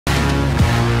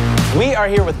We are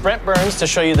here with Brent Burns to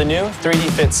show you the new 3D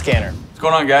Fit scanner. What's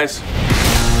going on, guys?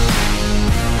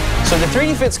 So the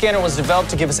 3D Fit scanner was developed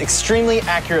to give us extremely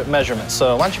accurate measurements.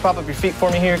 So why don't you pop up your feet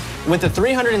for me here? With the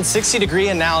 360-degree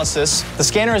analysis, the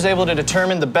scanner is able to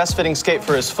determine the best fitting skate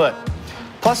for his foot.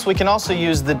 Plus, we can also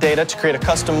use the data to create a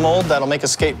custom mold that'll make a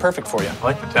skate perfect for you. I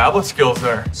like the tablet skills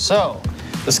there. So,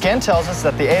 the scan tells us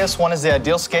that the AS1 is the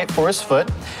ideal skate for his foot.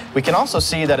 We can also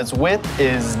see that its width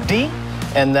is D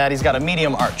and that he's got a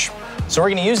medium arch. So we're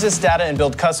gonna use this data and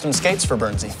build custom skates for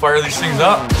Burnzie. Fire these things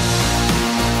up.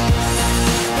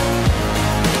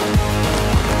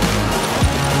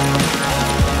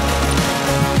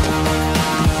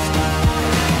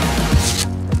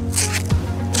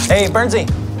 Hey, Burnzie,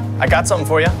 I got something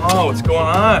for you. Oh, what's going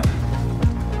on?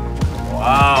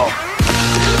 Wow.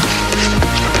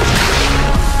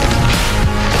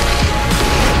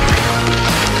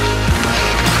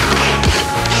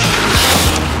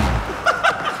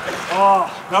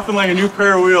 Oh, nothing like a new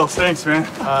pair of wheels. Thanks, man.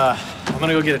 I'm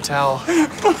gonna go get a towel.